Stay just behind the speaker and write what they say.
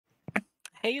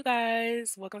Hey you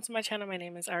guys, welcome to my channel. My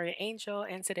name is Aria Angel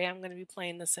and today I'm going to be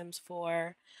playing The Sims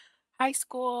 4 High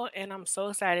School and I'm so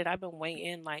excited. I've been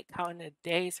waiting like counting the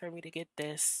days for me to get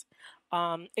this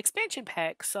expansion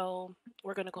pack. So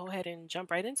we're going to go ahead and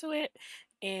jump right into it.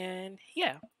 And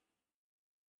yeah,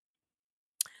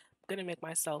 I'm going to make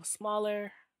myself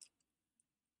smaller.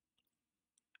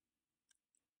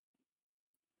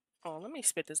 Oh, let me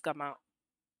spit this gum out.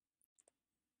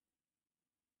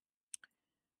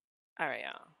 All right,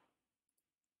 y'all.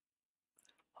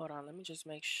 Hold on, let me just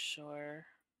make sure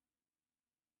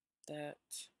that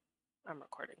I'm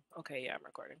recording. Okay, yeah, I'm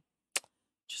recording.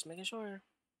 Just making sure.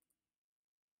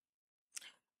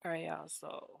 All right, y'all.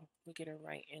 So we're getting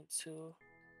right into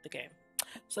the game.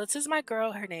 So this is my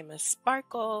girl. Her name is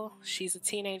Sparkle. She's a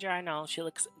teenager. I know she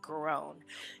looks grown,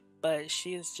 but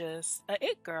she is just a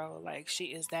it girl. Like she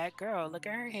is that girl. Look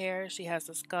at her hair. She has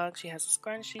a skunk. She has a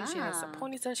scrunchie. She has a Ah,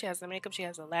 ponytail. She has the makeup. She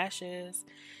has the lashes.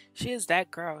 She is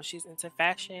that girl. She's into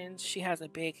fashion. She has a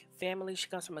big family. She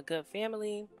comes from a good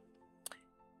family.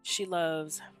 She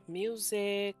loves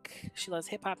music. She loves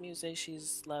hip hop music. She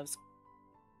loves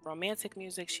romantic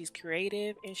music. She's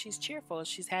creative and she's cheerful.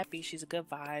 She's happy. She's a good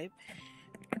vibe.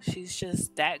 She's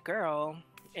just that girl.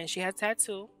 And she has a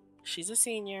tattoo. She's a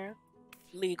senior,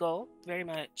 legal, very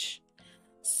much.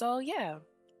 So yeah,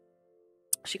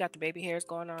 she got the baby hairs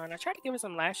going on. I tried to give her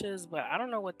some lashes, but I don't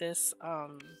know what this I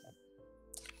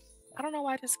don't know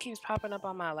why this keeps popping up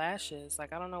on my lashes.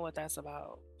 Like I don't know what that's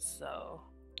about. So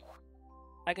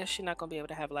I guess she's not gonna be able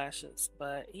to have lashes.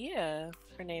 But yeah,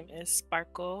 her name is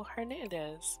Sparkle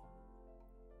Hernandez.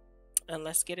 And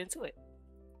let's get into it.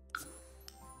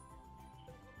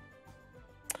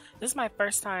 This is my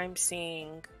first time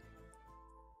seeing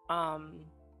um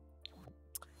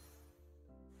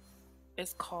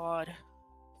it's called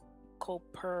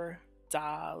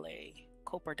Coperdale.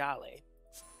 Coperdale.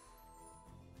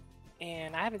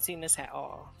 And I haven't seen this at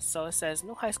all. So it says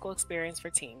new high school experience for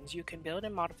teens. You can build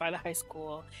and modify the high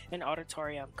school and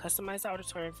auditorium, customize the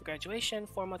auditorium for graduation,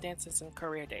 formal dances, and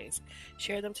career days.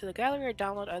 Share them to the gallery or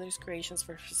download others' creations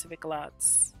for specific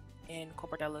lots in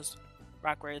Coperdale's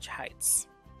Rockridge Heights.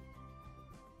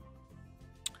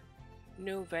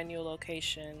 New venue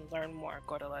location. Learn more.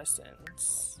 Go to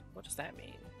lessons. What does that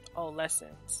mean? Oh,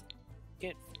 lessons.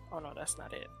 Get. Oh no, that's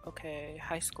not it. Okay,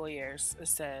 high school years. It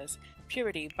says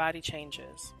puberty, body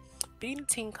changes. Being a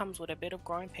teen comes with a bit of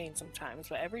growing pain sometimes,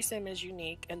 but every sim is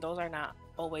unique, and those are not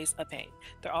always a pain.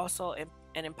 They're also an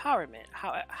empowerment.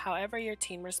 However, your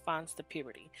teen responds to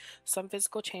puberty. Some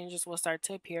physical changes will start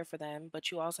to appear for them,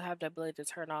 but you also have the ability to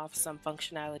turn off some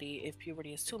functionality if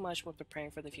puberty is too much when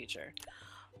preparing for the future.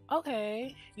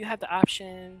 Okay, you have the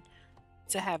option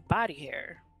to have body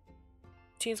hair.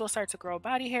 Teens will start to grow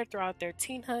body hair throughout their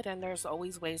teenhood, and there's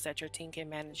always ways that your teen can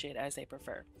manage it as they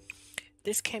prefer.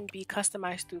 This can be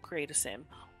customized through Create a Sim.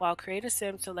 While Create a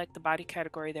Sim select the body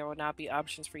category, there will not be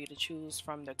options for you to choose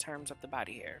from the terms of the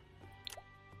body hair.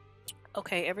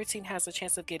 Okay, every teen has a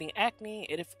chance of getting acne.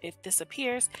 If this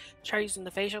appears, try using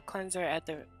the facial cleanser at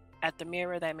the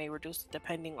mirror that may reduce it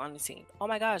depending on the teen. Oh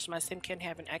my gosh, my sim can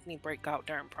have an acne breakout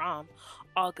during prom.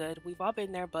 All good. We've all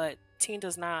been there, but the teen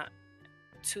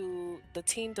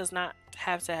does not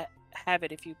have to have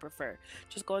it if you prefer.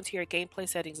 Just go into your gameplay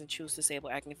settings and choose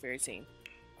disable acne for your teen.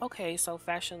 Okay, so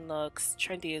Fashion Looks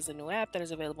Trendy is a new app that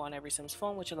is available on every Sims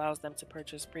phone, which allows them to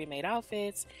purchase pre-made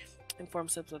outfits, inform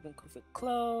Sims of inclusive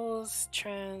clothes,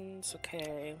 trends.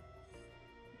 Okay,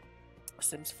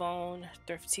 Sims phone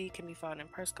Thrifty can be found in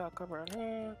Prescott cover on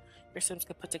her. Your Sims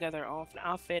can put together their own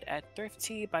outfit at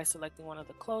Thrifty by selecting one of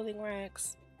the clothing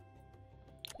racks.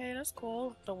 Okay, that's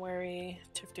cool. Don't worry,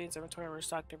 Thrifty's inventory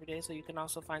restocked every day, so you can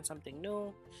also find something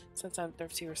new. Sometimes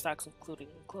Thrifty restocks including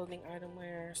clothing,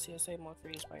 itemware, CSA mode for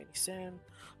use by any sim.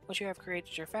 Once you have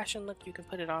created your fashion look, you can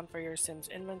put it on for your sim's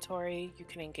inventory. You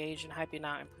can engage in hyping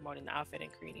out and promoting the outfit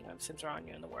and creating other sims around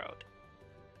you in the world.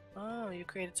 Oh, you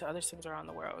created to other sims around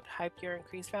the world. Hype your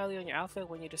increased value in your outfit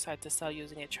when you decide to sell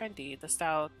using it trendy. The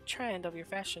style trend of your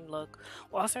fashion look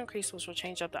will also increase, which will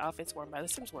change up the outfits worn by the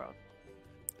Sims world.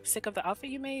 Sick of the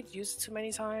outfit you made? Used it too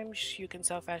many times? You can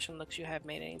sell fashion looks you have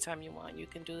made anytime you want. You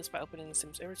can do this by opening the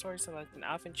Sims inventory, select an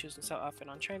outfit, choose and sell outfit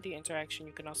on Trendy interaction.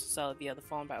 You can also sell it via the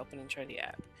phone by opening Trendy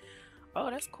app. Oh,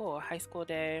 that's cool. High school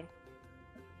day.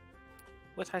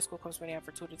 With high school comes many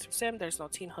opportunities for Sim. There's no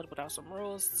teenhood without some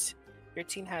rules. Your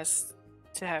teen has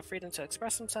to have freedom to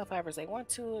express themselves however they want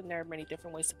to, and there are many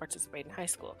different ways to participate in high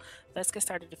school. Let's get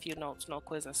started. A few notes, no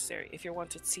quiz necessary. If you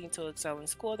want a teen to excel in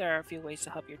school, there are a few ways to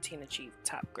help your teen achieve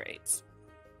top grades.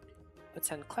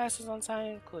 Attend classes on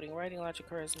time, including writing, logic,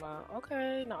 charisma.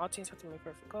 Okay, not all teens have to make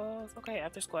perfect goals. Okay,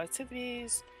 after school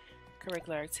activities.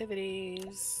 Curricular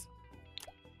activities.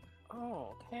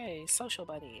 Oh, okay. Social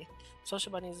Bunny.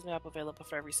 Social Bunny is an app available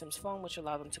for every Sims phone, which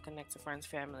allows them to connect to friends,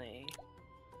 family.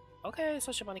 Okay,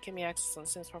 Social Bunny can be accessed on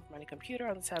Sims phone from any computer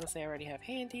on the tablets they already have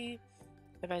handy.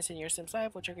 Events in your Sims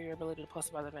life will trigger your ability to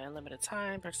post about them at unlimited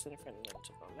time, purchase a different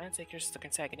romantic. Your sister can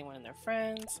tag anyone and their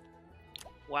friends.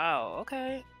 Wow,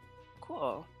 okay.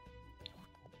 Cool.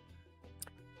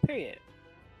 Period.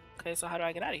 Okay, so how do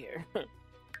I get out of here?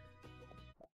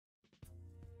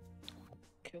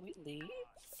 Can we leave?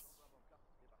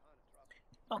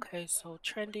 Okay, so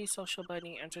trendy, Social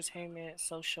Bunny, entertainment,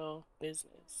 social,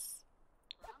 business.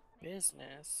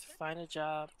 Business. Find a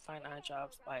job, find odd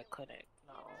jobs, buy a clinic.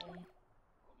 No.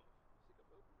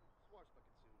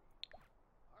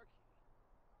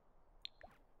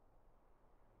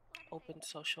 Open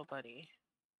Social Bunny.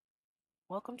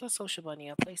 Welcome to Social Bunny,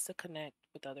 a place to connect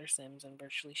with other Sims and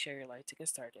virtually share your life. To get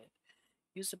started,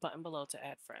 use the button below to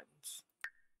add friends.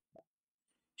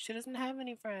 She doesn't have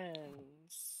any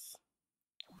friends.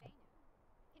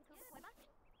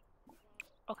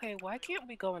 Okay, why can't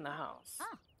we go in the house?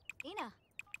 Ina.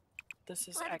 This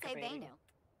is aggravating.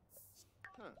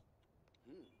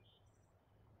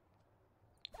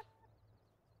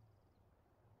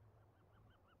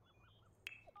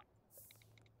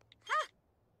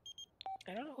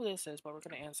 I don't know who this is, but we're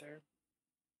gonna answer.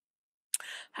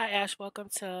 Hi Ash, welcome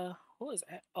to who is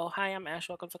that? Oh, hi, I'm Ash.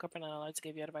 Welcome to Corporate. I'd like to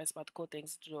give you advice about the cool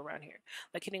things to do around here,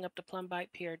 like hitting up the Plum Bike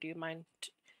Pier. Do you mind?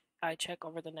 I check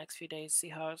over the next few days, see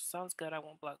how it sounds good. I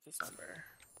won't block this number.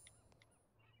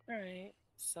 All right.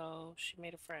 So she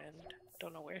made a friend.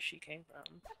 Don't know where she came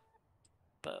from,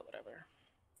 but whatever.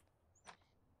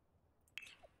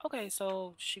 Okay,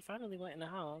 so she finally went in the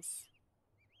house.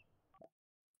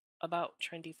 About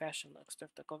trendy fashion looks.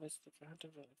 Thrift go visit the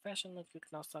fashion look. You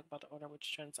can also talk about the order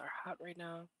which trends are hot right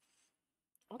now.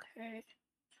 Okay.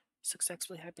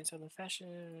 Successfully hyping selling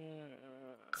fashion.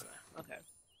 Okay.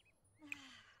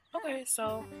 Okay,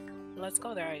 so let's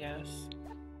go there, I guess.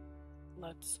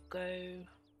 Let's go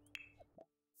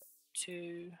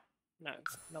to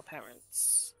no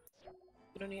parents.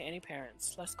 We don't need any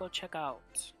parents. Let's go check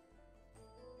out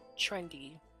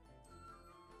trendy.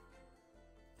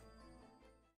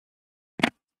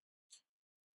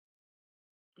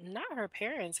 Not her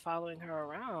parents following her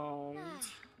around.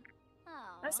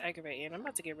 That's aggravating. I'm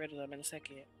about to get rid of them in a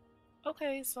second.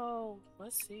 Okay, so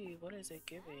let's see. What is it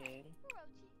giving?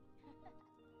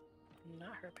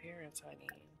 Not her parents, I mean.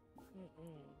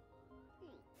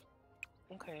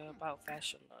 Okay, about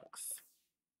fashion looks.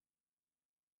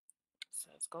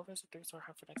 Says go visit the store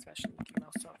hub for next fashion look. You can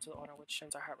also talk to the owner which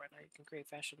trends are hot right now. You can create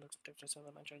fashion looks with different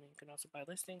elements, and you can also buy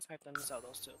listings, hype them, and sell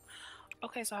those too.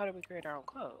 Okay, so how do we create our own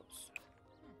clothes?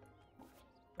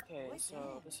 Okay,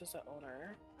 so this is the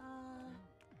owner.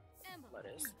 Let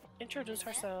us introduce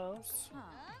ourselves.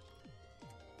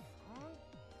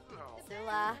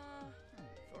 Zilla.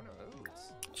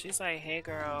 She's like, hey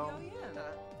girl.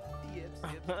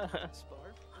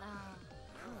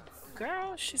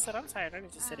 Girl, she said, I'm tired, I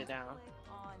need to sit it down.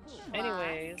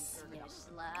 Anyways.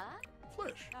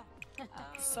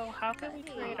 So how can we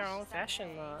create our own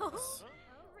fashion looks?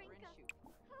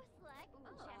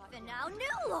 Finau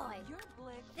Nuloy.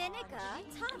 Thinica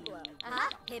Tablo.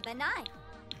 Hibanai.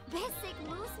 Basic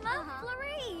Musma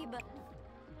Florib.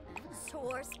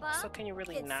 So can you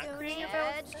really not create your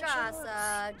own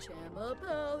fashion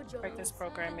looks? Practice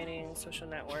programming, social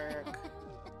network.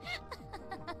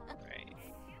 Right.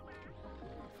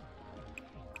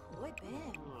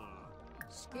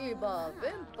 Skiba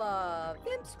Vimpa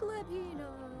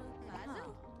Vimsklepino.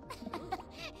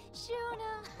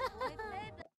 Shuna.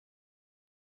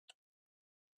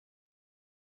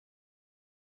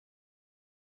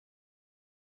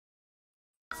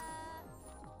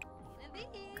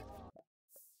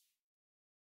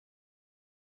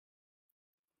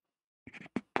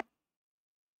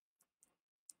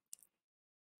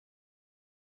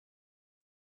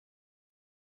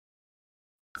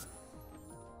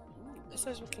 It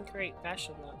says we can create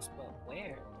fashion looks, but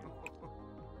where?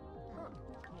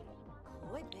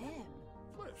 Koi bim.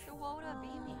 Shawoda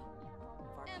bimi.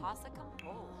 Varpasa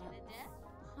kampo.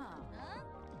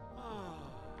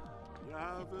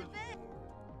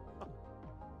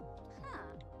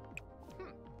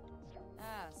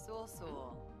 Sul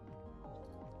sul.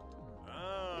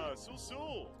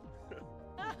 Sul.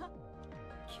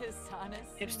 Kisanis.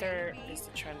 Hipster is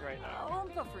the trend right now.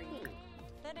 Ompa free.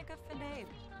 Thenica Finave.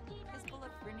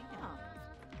 Hezbollah Frinia.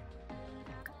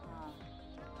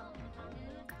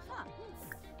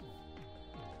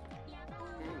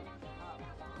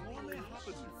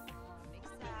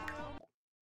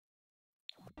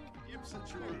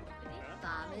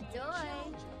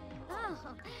 Bamadoy. Oh,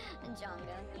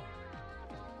 Jonga.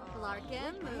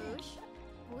 Larkin Moosh.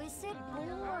 Wisset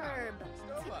Borb.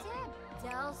 Tip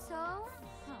Delso.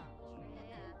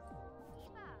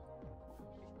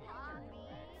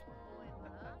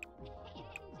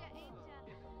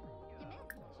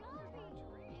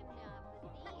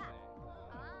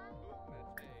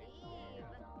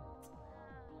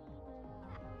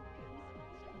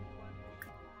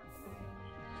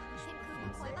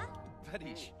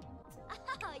 Vadish. Ah,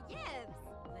 Yibs.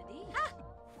 Vadish.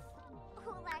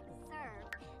 Hulak Serve.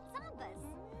 Zambas.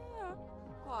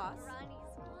 Quas. Ronnie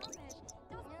Squamish.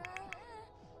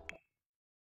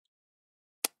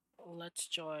 Let's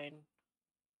join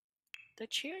the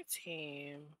cheer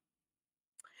team.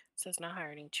 It says not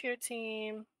hiring cheer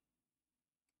team.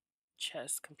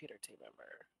 Chess computer team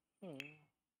member.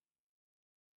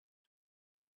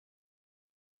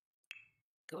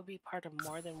 It would be part of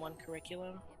more than one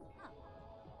curriculum.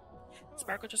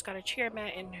 Sparkle just got a cheer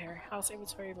mat in her house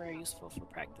inventory, very useful for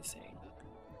practicing.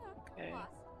 Okay.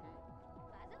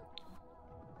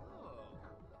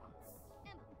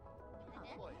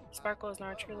 Sparkle is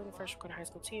now a cheerleading first recruit high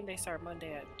school team. They start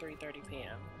Monday at 3:30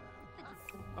 p.m.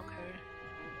 Okay.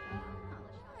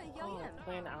 Oh,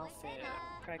 plain outfit,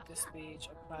 practice speech,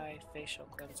 applied facial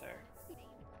cleanser.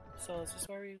 So is this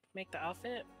where we make the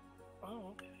outfit?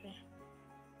 Oh, okay.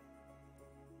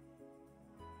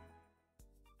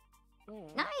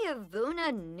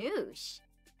 Nayavuna Noosh.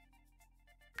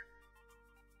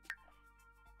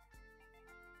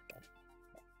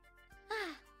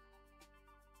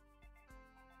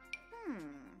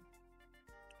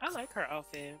 I like her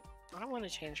outfit. I want to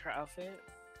change her outfit.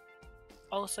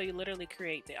 Oh, so you literally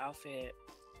create the outfit.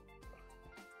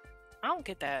 I don't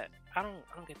get that. I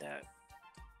don't get that.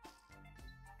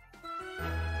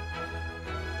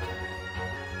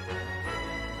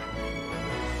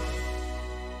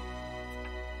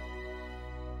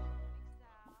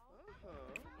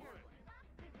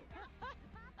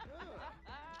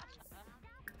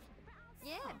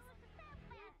 Yeah.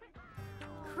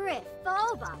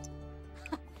 Crifoba.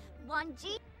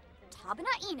 1G.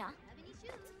 Tabana Ina.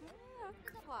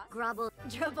 Grubble.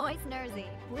 Dravois Nerzy.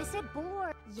 Wisset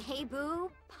Boar. Yebu.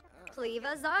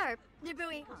 Pleva Zarp.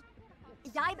 Nibui.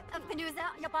 Yaib of Penuza.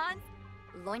 Yapans.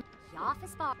 Loin.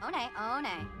 Yafis Bar. One.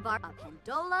 Bar.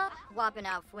 Pendola.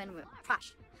 Wapana Fwinwu.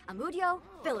 Prash. Amudio.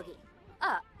 Bilagi.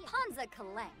 Panza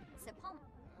Kaleng. Sepom.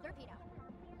 Derpino.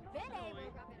 Vene.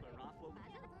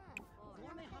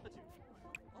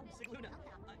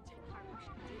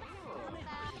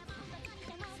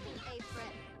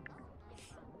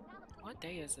 What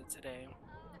day is it today?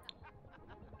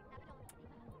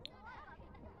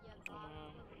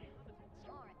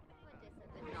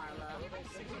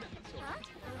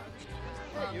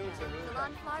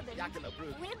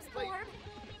 Wibsborb.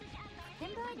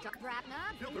 Timber. Brabna.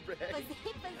 Bazoo.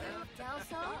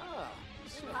 Delso.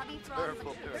 Schwabi from.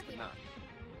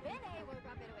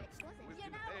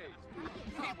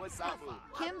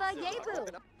 Kimba Yebu.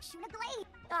 Shuna Glade.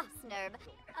 Oh, Snurb.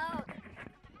 Oh.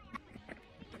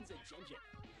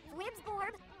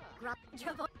 Wibsborb. Grub.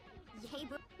 Dravo.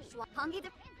 Yebu. Schwapungi.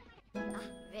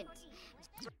 Vint.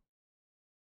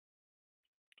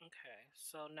 Okay,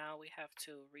 so now we have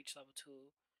to reach level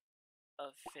 2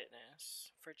 of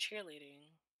fitness. For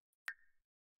cheerleading.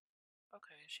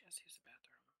 Okay, she has to use the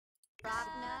bathroom.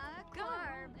 Brabna.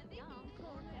 Garb.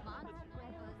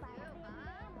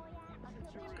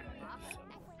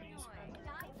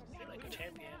 Feel like a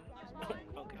champion.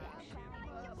 Okay.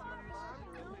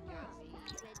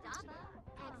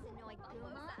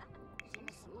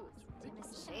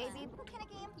 Baby, can a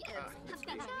game?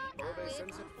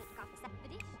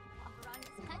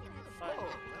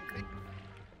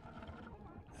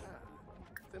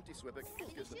 Empty Swibik.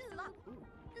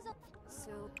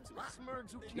 So, Smurg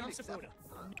No Zucchini. Sapoda.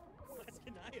 That's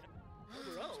Kanaya.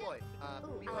 Overall. Boy,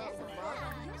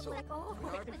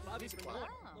 Bobby's from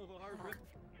Lore. Over hard rip.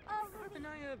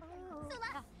 Kanaya.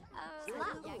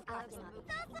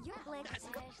 You're Blake.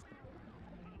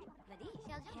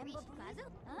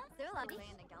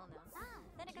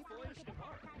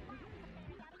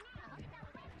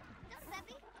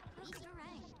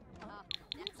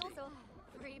 It's also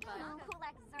free, but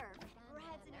Kulak Surf.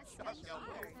 Red's in her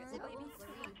It's a baby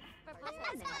sweet.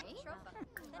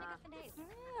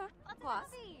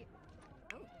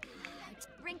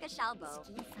 Rinka Shalbo.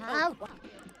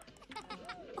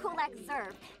 Kulak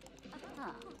Surf.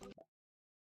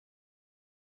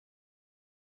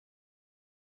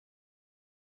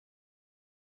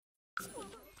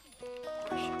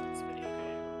 Questions, video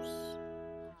games.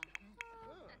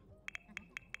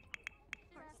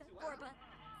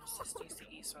 Sis needs to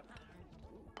eat something.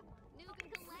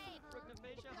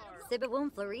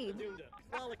 Sibawum Florid. Dunda.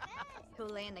 Wallach.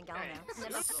 Kulan Nagana. So,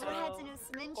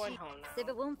 Never going home now.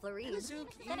 Sibawum Florid.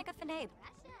 Seneca Fenabe.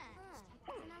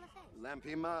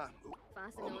 Lampima.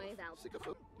 Fasanoid out.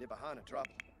 Sikafu. Nibahana drop.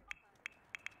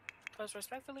 Because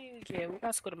respectfully, yeah, we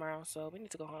got school tomorrow, so we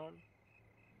need to go home.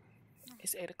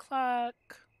 It's 8 o'clock.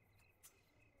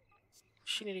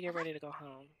 She need to get ready to go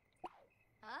home.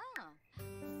 Oh.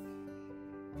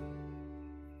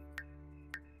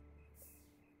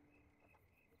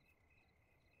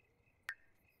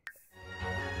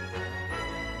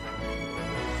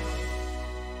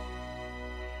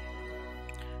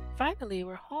 Finally,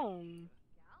 we're home.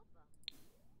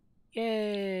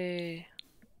 Yay.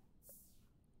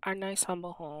 Our nice,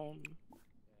 humble home.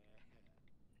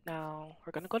 Now,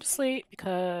 we're gonna go to sleep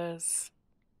because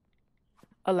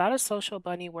a lot of Social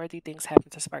Bunny worthy things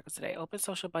happened to Sparkle today. Open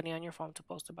Social Bunny on your phone to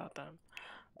post about them.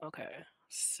 Okay,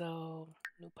 so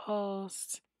new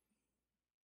post.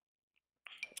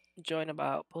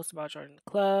 Post about Jordan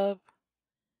Club.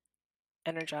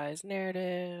 Energized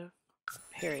narrative.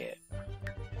 Period.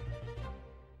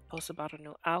 Post about a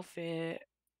new outfit.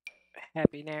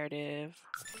 Happy narrative.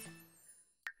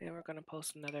 And we're gonna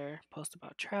post another post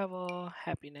about travel.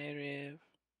 Happy narrative.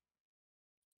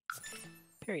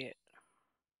 Period.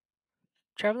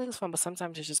 Traveling is fun, but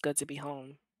sometimes it's just good to be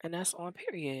home. And that's on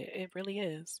period. It really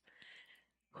is.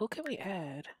 Who can we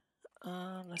add?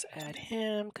 Let's add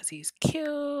him because he's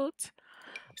cute.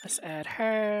 Let's add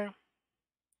her.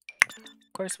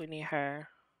 Of course, we need her.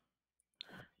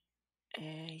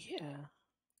 And yeah,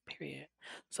 period.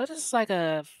 So this is like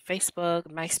a Facebook,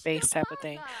 MySpace type of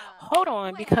thing. Hold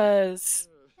on, because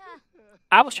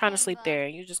I was trying to sleep there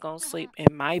and you just gonna sleep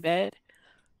in my bed?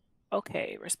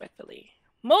 Okay, respectfully.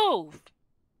 Move!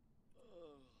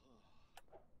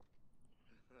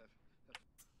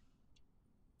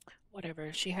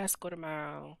 Whatever, she has to go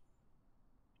tomorrow.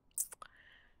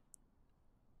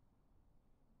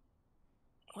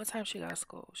 What time she got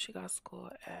school? She got school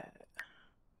at...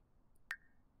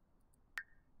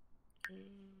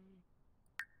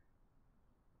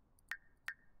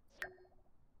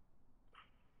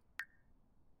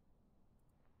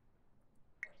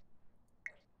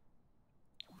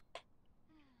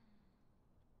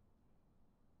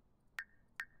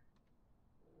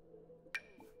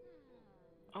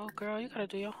 Oh, girl, you gotta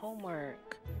do your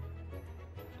homework.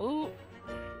 Ooh.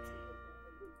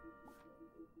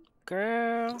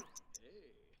 Girl.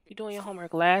 You doing your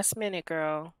homework last minute,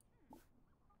 girl.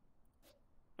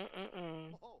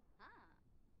 Mm-mm-mm.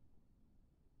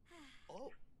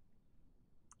 Oh.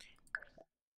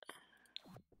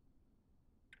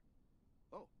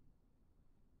 Oh.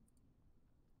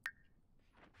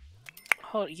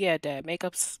 Hold, yeah, Dad. Make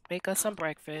us some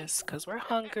breakfast, cause we're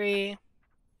hungry.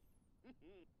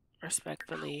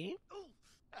 Respectfully.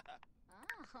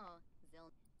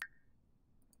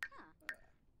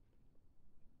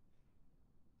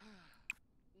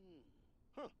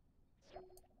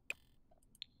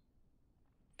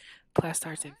 Class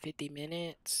starts in 50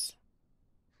 minutes.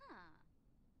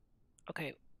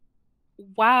 Okay.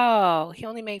 Wow, he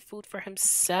only made food for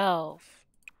himself.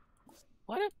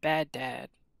 What a bad dad.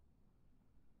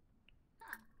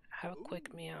 Have a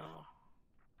quick meal.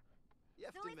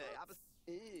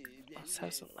 Let's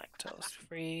have some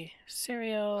lactose-free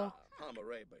cereal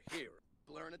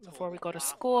before we go to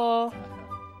school.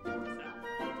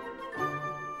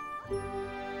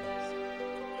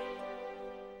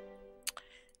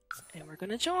 And we're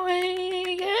gonna join.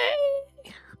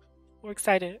 Yay! We're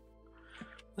excited.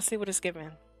 Let's see what it's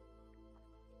given.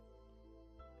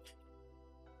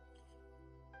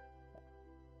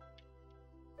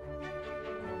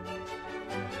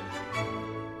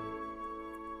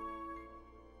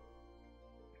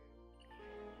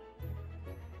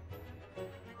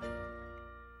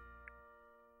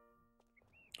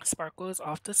 Sparkle is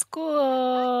off to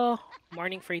school.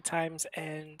 Morning free times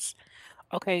ends.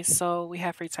 Okay, so we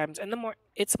have free times in the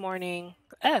It's morning.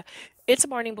 It's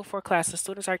morning before class. The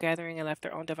students are gathering and left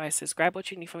their own devices. Grab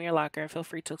what you need from your locker. Feel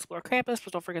free to explore campus,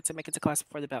 but don't forget to make it to class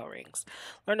before the bell rings.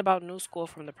 Learn about new school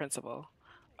from the principal.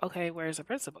 Okay, where's the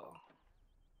principal?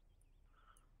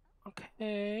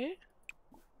 Okay.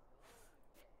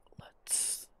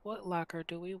 What locker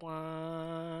do we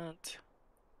want?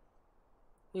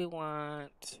 We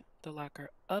want the locker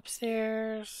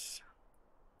upstairs.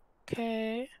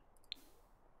 Okay.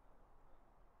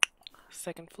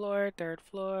 Second floor, third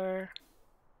floor,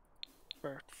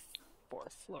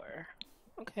 fourth floor.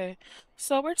 Okay,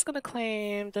 so we're just gonna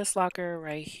claim this locker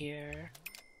right here.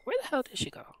 Where the hell did she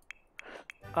go?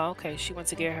 Oh, okay, she went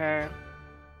to get her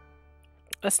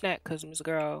a snack because Miss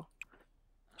Girl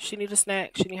She need a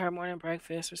snack. She need her morning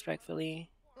breakfast,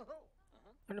 respectfully.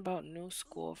 Learn about new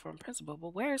school from principal.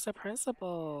 But where's the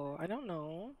principal? I don't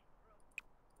know.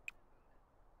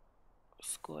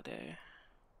 School day.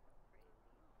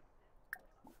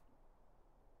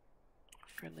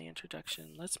 Friendly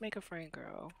introduction. Let's make a friend,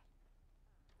 girl.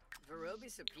 Verobi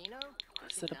Sapino?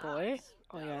 Is it a boy?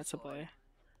 Oh yeah, it's a boy.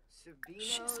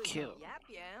 She's cute. Yap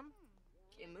Yam.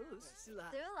 Kimus.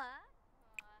 Sula.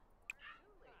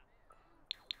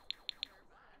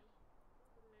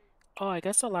 Oh, I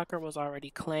guess the locker was already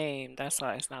claimed. That's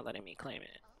why it's not letting me claim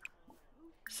it.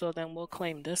 So then we'll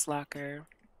claim this locker.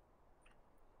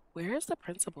 Where's the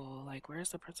principal? Like, where's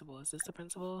the principal? Is this the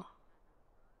principal?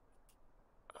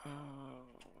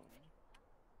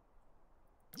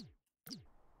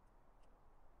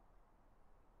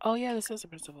 Oh yeah, this is the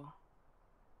principal.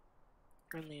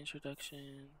 Friendly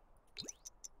introduction.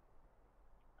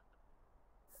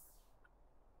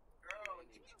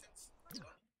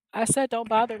 I said don't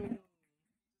bother me.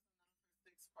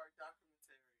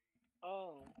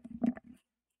 Oh.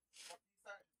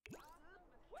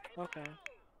 Okay.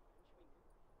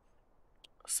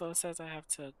 So it says I have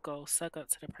to go suck up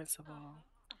to the principal.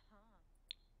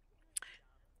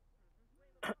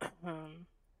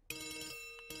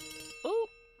 Ooh.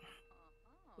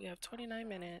 We have 29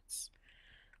 minutes.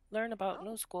 Learn about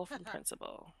new school from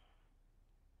principal.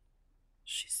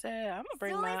 She said, I'm gonna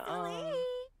bring my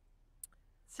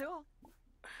So.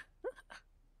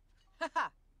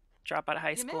 drop out of high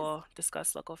You school,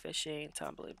 discuss local fishing, tell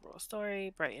unbelievable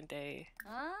story, brighten day.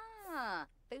 Ah,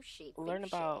 bushy. Learn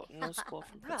about new school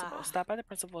from principal. Stop by the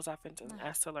principal's office and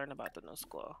ask to learn about the new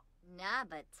school.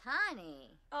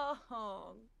 Nabatani.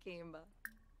 Oh, Kimba.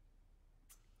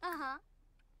 Uh-huh.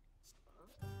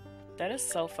 That is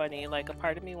so funny. Like, a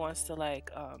part of me wants to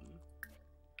like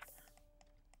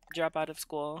drop out of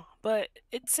school, but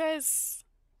it says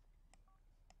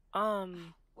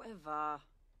Weva.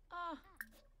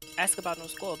 ask about new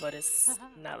school, but it's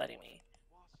not letting me.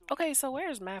 Okay, so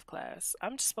where's math class?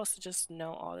 I'm just supposed to just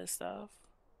know all this stuff.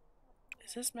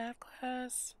 Is this math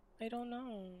class? I don't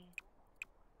know.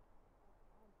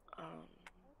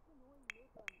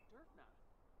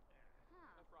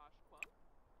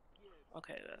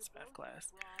 Okay, that's math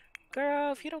class.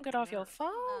 Girl, if you don't get off your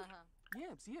phone.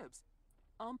 Yibs.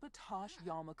 Umpatosh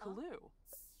Yamakalu.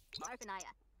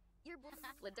 Marfinaya. Your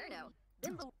Laderno.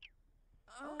 Bimbo.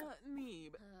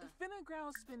 Neeb.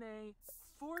 Finnegrau Spinay.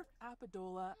 Fourth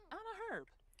Apidola. Anna Herb.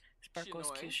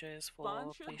 Sparkles Keisha is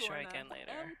full. Please try again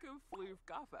later.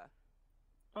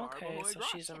 Okay, so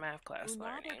she's in math class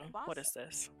learning. What is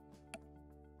this?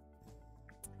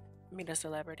 Meet a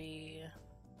celebrity.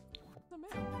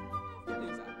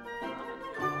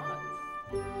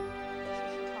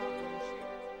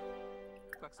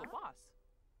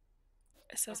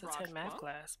 It says attend math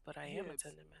class, but I am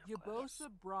attending math class. Yabosa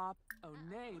Brop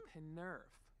One Penerf.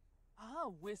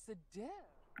 Wissadip.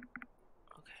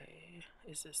 Okay,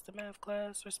 is this the math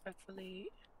class,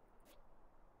 respectfully?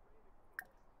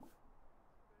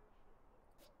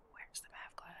 Where's the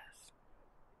math class?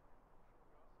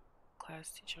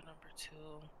 Class teacher number 2.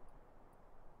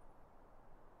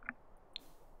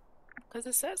 Because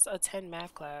it says attend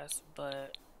math class,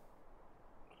 but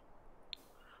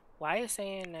why is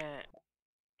saying that?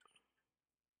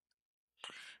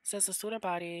 It says the student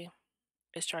body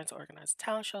is trying to organize a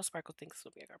talent show. Sparkle thinks this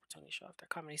will be a good opportunity to show off their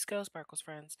comedy skills. Sparkle's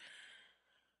friends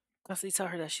constantly tell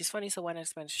her that she's funny, so why not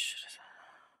expand?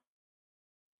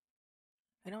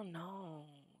 I don't know.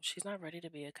 She's not ready to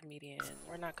be a comedian.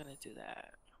 We're not gonna do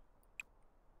that.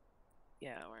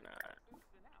 Yeah, we're not.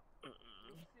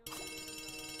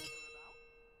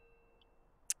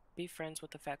 Be friends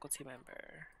with a faculty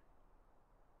member.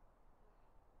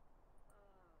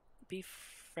 Be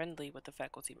friendly with the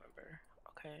faculty member.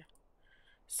 Okay.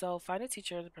 So find a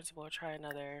teacher, the principal, or try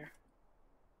another.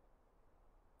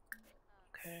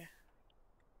 Okay.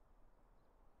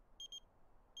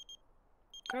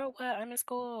 Girl, what? I'm in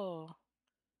school.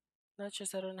 Not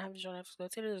just I don't have to join after school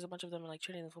activity. There's a bunch of them like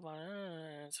cheating and football.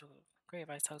 So great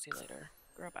advice. Talk to you later.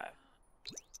 Girl, bye.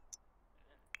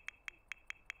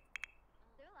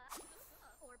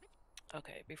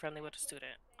 Okay, be friendly with a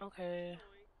student. Okay.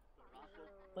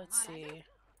 Let's see.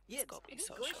 Let's go be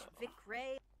social.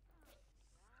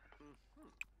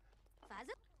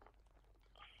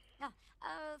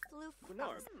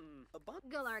 Floof.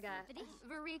 Galarga.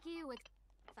 Variki with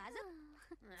Faza.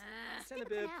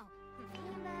 Senabib.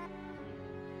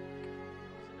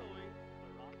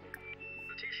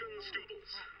 Matishan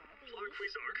Stubbles. Flarg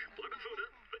Fizark. Blarbafuna.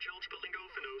 Bachelch Balingo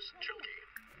Finos Chilki.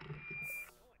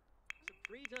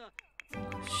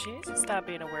 She needs to stop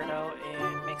being a weirdo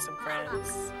and make some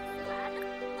friends.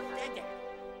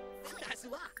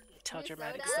 Tell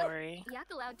dramatic story.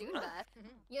 Yakalau Dunba.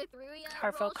 Yatruya.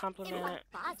 Heartfelt compliment.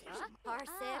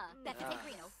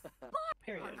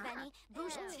 Period.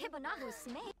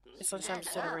 It's lunchtime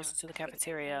to the race to the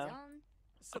cafeteria.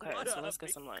 Okay, so let's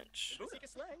get some lunch.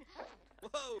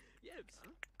 Whoa, Yibs.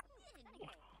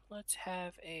 Let's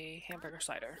have a hamburger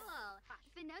cider.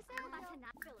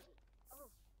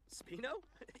 Spino?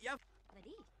 Yeah.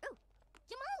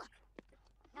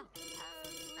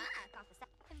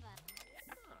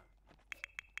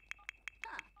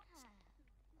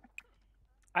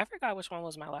 I forgot which one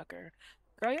was my locker.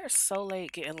 Girl, you're so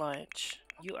late getting lunch.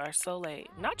 You are so late.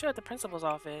 Not you at the principal's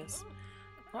office.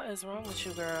 What is wrong with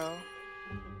you, girl?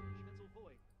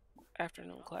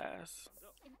 Afternoon class.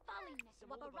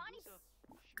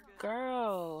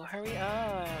 Girl, hurry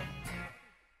up.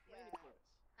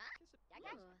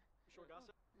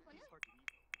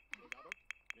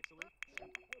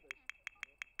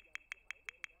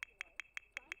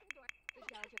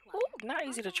 Ooh, not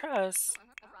easy to trust.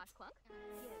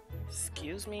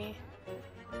 Excuse me.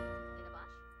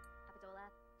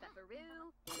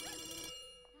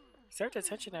 Served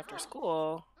attention after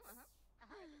school.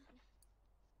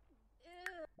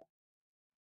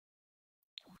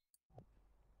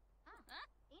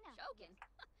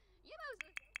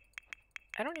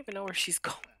 I don't even know where she's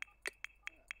going.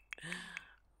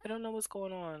 I don't know what's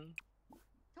going on.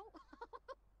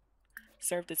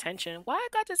 Served detention. Why I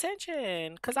got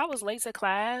detention? Because I was late to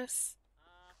class?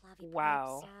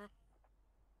 Wow.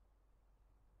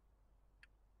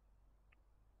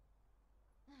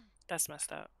 That's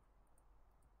messed up.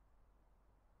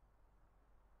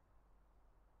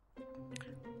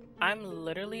 I'm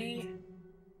literally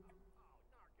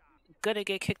gonna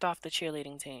get kicked off the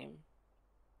cheerleading team.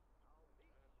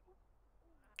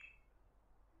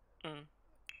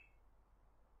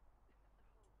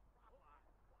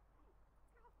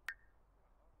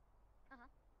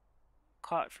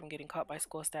 Caught from getting caught by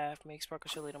school staff makes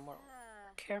Sparkle cheerleader more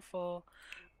careful.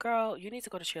 Girl, you need to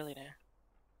go to cheerleading.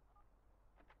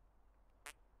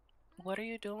 What are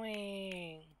you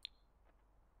doing?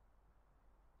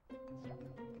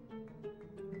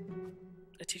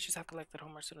 The teachers have collected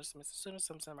homework soon as students.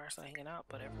 Some of them are still hanging out,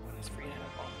 but everyone is free to head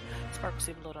home. Sparkle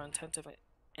seemed a little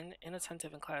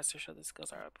inattentive in class to show the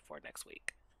skills are up before next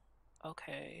week.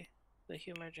 Okay. The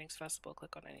Humor Drinks Festival.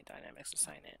 Click on any dynamics to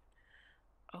sign in.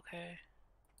 Okay.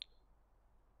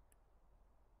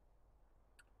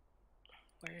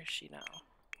 Where is she now?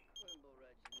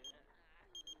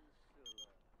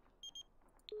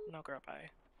 No, girl,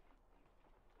 bye.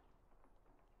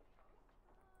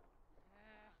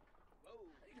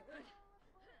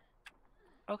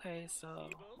 Okay, so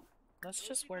let's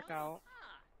just work out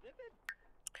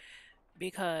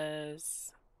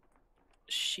because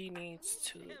she needs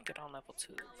to get on level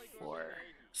 2 for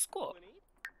school.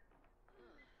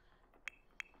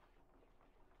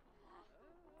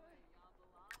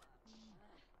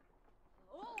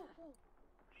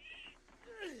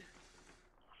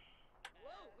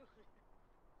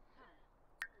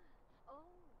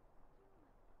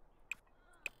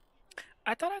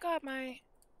 I thought I got my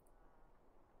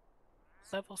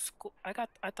level school. I thought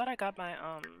I got my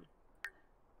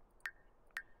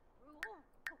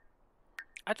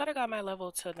I thought I got my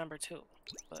level to number 2,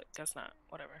 but guess not.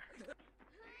 Whatever.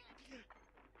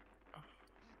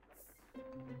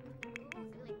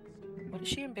 What is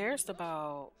she embarrassed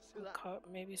about?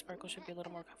 Maybe Sparkle should be a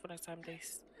little more careful next time.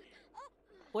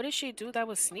 What did she do that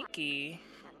was sneaky?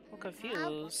 I'm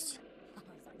confused.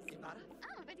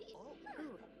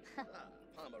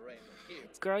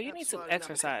 Girl, you need to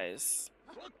exercise.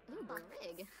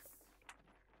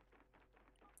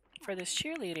 For this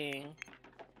cheerleading.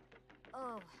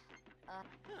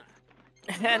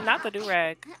 Not the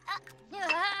do-rag.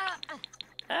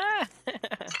 Ah.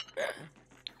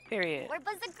 Period.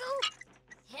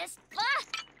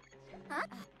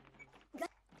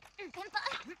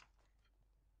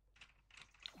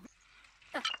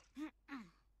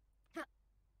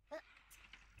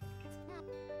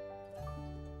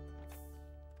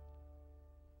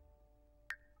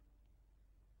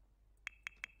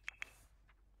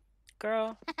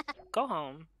 Girl, go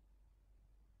home.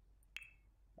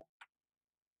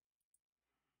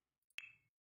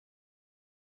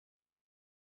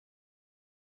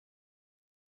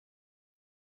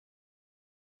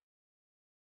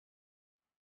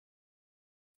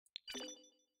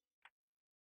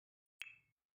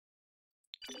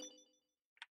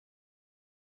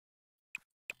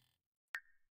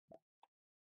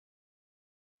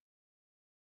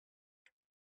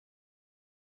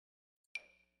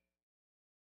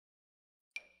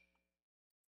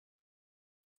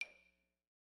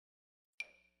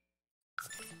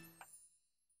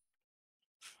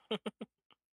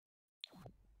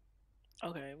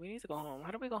 Okay, we need to go home.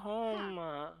 How do we go home?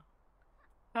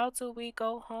 How do we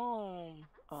go home?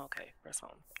 Oh, okay, press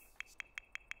home.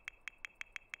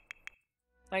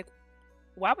 Like,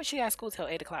 why would she at school till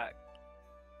 8 o'clock?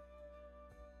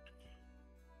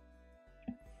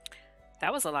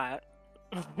 That was a lot.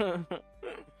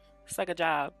 It's like a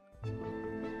job.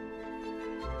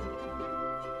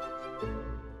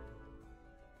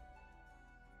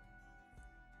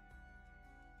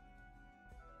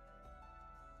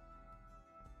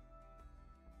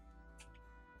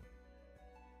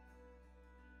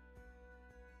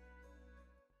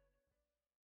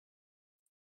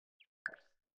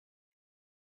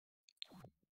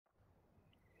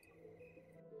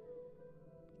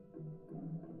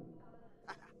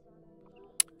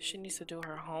 She needs to do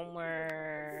her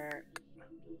homework.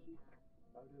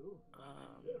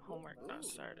 Homework not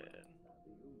started.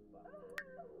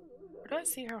 Where do I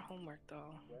see her homework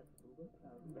though?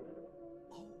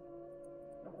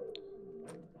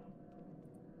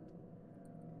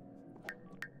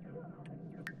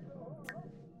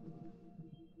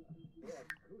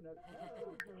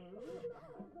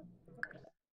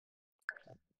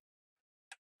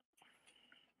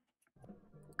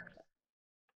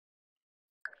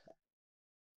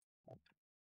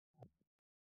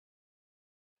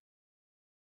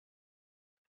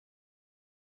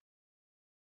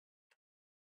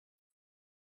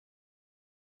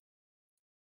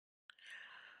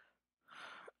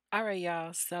 All right,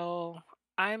 y'all. So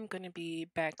I'm gonna be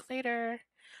back later.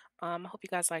 I hope you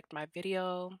guys liked my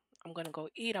video. I'm gonna go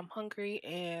eat. I'm hungry,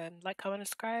 and like, comment, and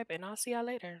subscribe, and I'll see y'all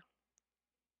later.